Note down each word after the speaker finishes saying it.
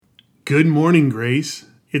Good morning, Grace.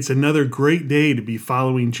 It's another great day to be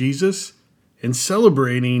following Jesus and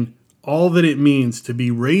celebrating all that it means to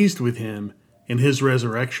be raised with him in his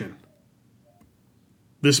resurrection.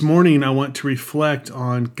 This morning, I want to reflect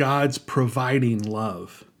on God's providing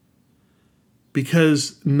love,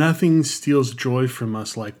 because nothing steals joy from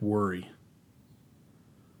us like worry.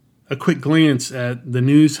 A quick glance at the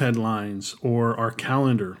news headlines or our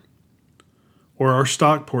calendar or our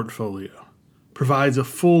stock portfolio provides a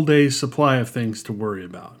full day's supply of things to worry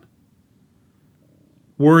about.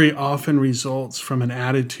 Worry often results from an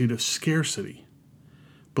attitude of scarcity,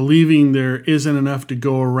 believing there isn't enough to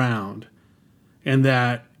go around and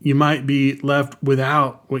that you might be left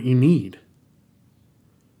without what you need.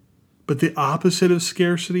 But the opposite of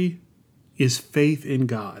scarcity is faith in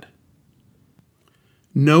God.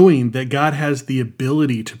 Knowing that God has the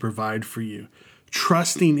ability to provide for you,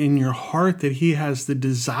 trusting in your heart that he has the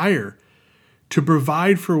desire to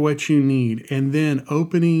provide for what you need, and then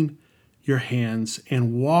opening your hands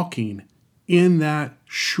and walking in that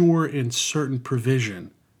sure and certain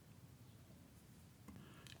provision.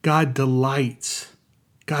 God delights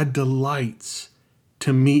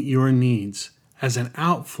to meet your needs as an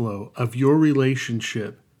outflow of your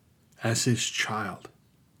relationship as his child.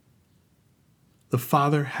 The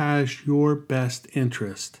Father has your best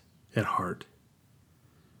interest at heart.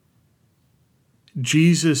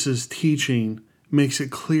 Jesus' teaching makes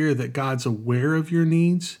it clear that God's aware of your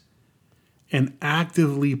needs and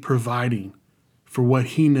actively providing for what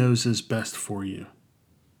he knows is best for you.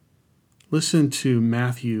 Listen to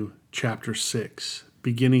Matthew chapter 6,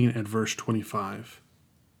 beginning at verse 25.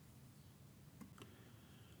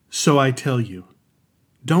 So I tell you,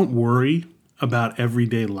 don't worry about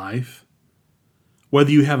everyday life,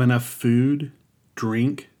 whether you have enough food,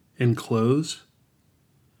 drink, and clothes.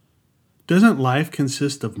 Doesn't life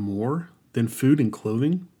consist of more than food and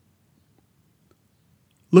clothing?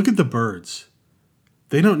 Look at the birds.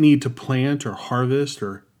 They don't need to plant or harvest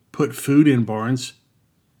or put food in barns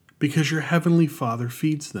because your heavenly Father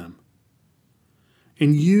feeds them.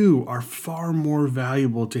 And you are far more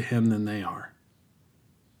valuable to him than they are.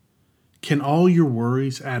 Can all your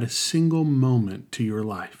worries add a single moment to your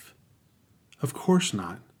life? Of course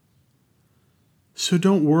not. So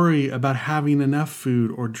don't worry about having enough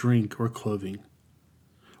food or drink or clothing.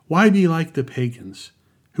 Why be like the pagans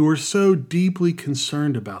who are so deeply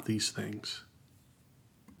concerned about these things?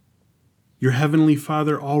 Your heavenly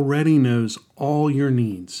Father already knows all your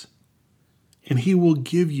needs, and he will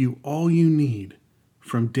give you all you need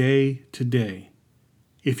from day to day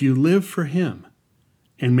if you live for him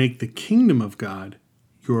and make the kingdom of God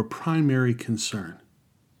your primary concern.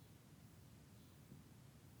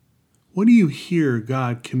 What do you hear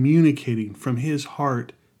God communicating from his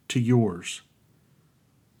heart to yours?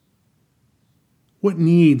 What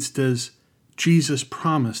needs does Jesus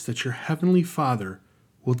promise that your heavenly Father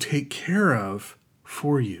will take care of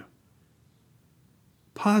for you?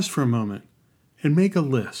 Pause for a moment and make a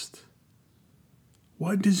list.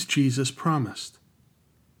 What does Jesus promise?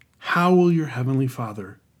 How will your heavenly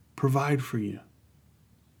Father provide for you?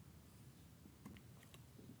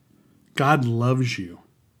 God loves you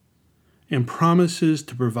and promises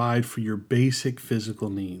to provide for your basic physical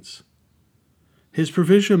needs. His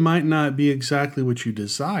provision might not be exactly what you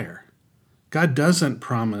desire. God doesn't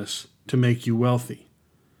promise to make you wealthy.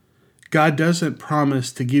 God doesn't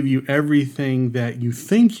promise to give you everything that you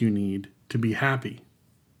think you need to be happy.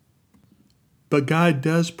 But God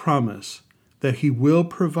does promise that he will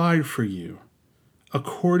provide for you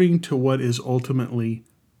according to what is ultimately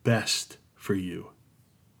best for you.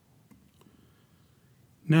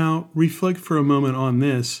 Now, reflect for a moment on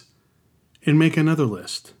this and make another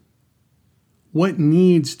list. What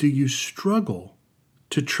needs do you struggle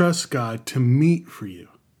to trust God to meet for you?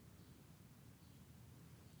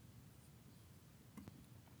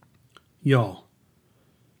 Y'all,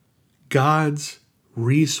 God's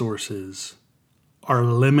resources are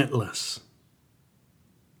limitless.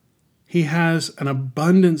 He has an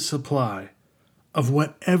abundant supply of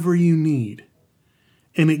whatever you need,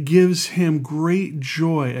 and it gives him great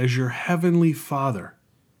joy as your heavenly Father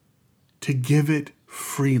to give it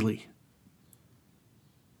freely.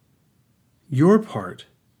 Your part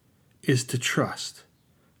is to trust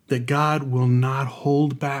that God will not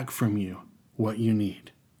hold back from you what you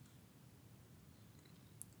need.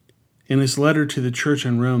 In his letter to the church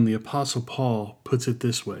in Rome, the Apostle Paul puts it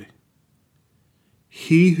this way: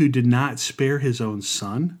 He who did not spare his own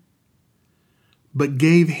son, but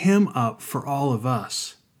gave him up for all of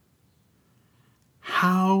us,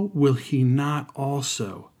 how will he not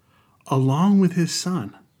also, along with his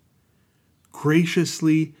son,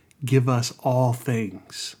 graciously give us all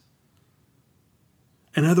things?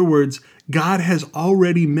 In other words, God has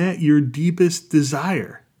already met your deepest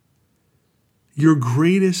desire, your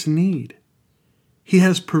greatest need. He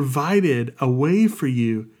has provided a way for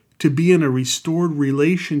you to be in a restored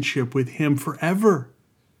relationship with Him forever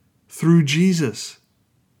through Jesus.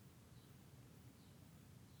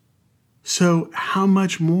 So how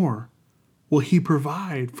much more will He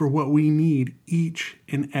provide for what we need each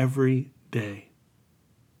and every day?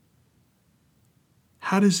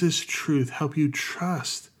 How does this truth help you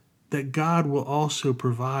trust that God will also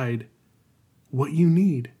provide what you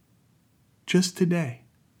need just today?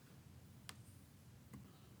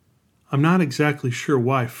 I'm not exactly sure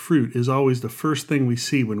why fruit is always the first thing we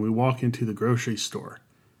see when we walk into the grocery store.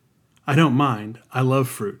 I don't mind. I love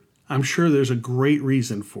fruit. I'm sure there's a great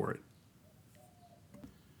reason for it.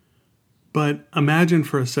 But imagine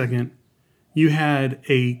for a second you had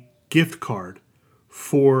a gift card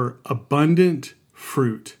for abundant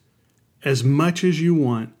fruit, as much as you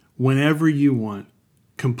want, whenever you want,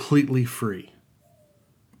 completely free.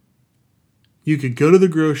 You could go to the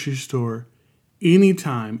grocery store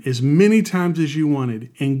anytime, as many times as you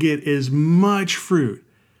wanted, and get as much fruit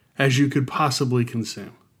as you could possibly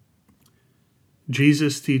consume.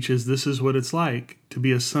 Jesus teaches this is what it's like to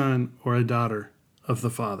be a son or a daughter of the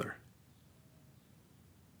Father.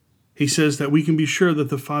 He says that we can be sure that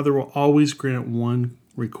the Father will always grant one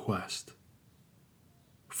request: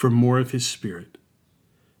 for more of His Spirit.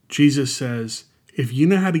 Jesus says, if you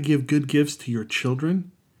know how to give good gifts to your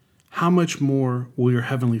children, how much more will your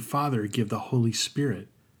Heavenly Father give the Holy Spirit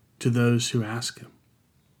to those who ask Him?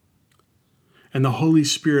 And the Holy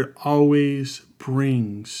Spirit always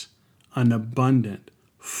brings an abundant,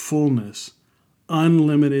 fullness,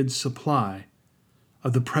 unlimited supply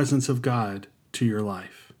of the presence of God to your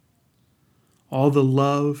life. All the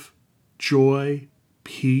love, joy,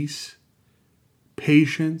 peace,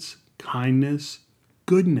 patience, kindness,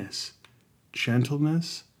 goodness,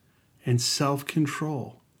 gentleness, and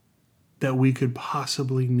self-control that we could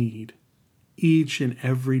possibly need each and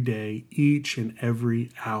every day, each and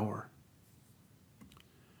every hour.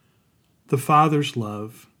 The Father's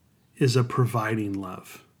love is a providing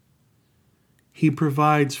love. He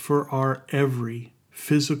provides for our every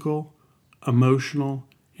physical, emotional,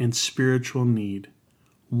 and spiritual need,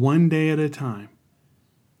 one day at a time,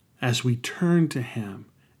 as we turn to Him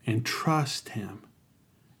and trust Him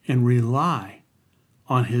and rely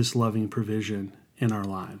on His loving provision in our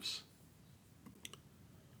lives.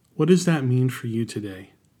 What does that mean for you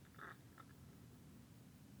today?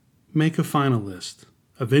 Make a final list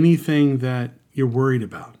of anything that you're worried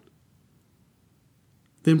about.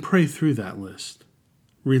 Then pray through that list,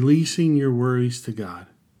 releasing your worries to God.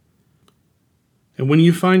 And when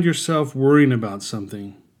you find yourself worrying about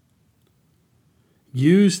something,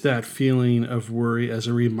 use that feeling of worry as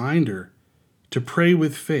a reminder to pray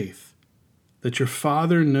with faith that your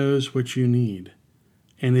Father knows what you need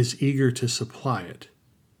and is eager to supply it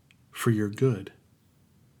for your good.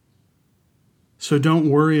 So don't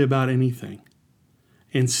worry about anything.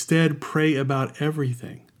 Instead, pray about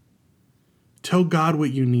everything. Tell God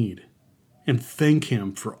what you need and thank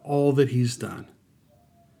Him for all that He's done.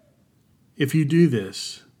 If you do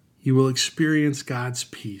this, you will experience God's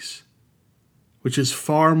peace, which is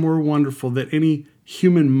far more wonderful than any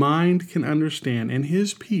human mind can understand, and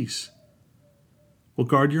His peace will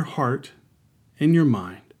guard your heart and your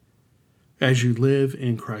mind as you live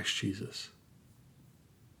in Christ Jesus.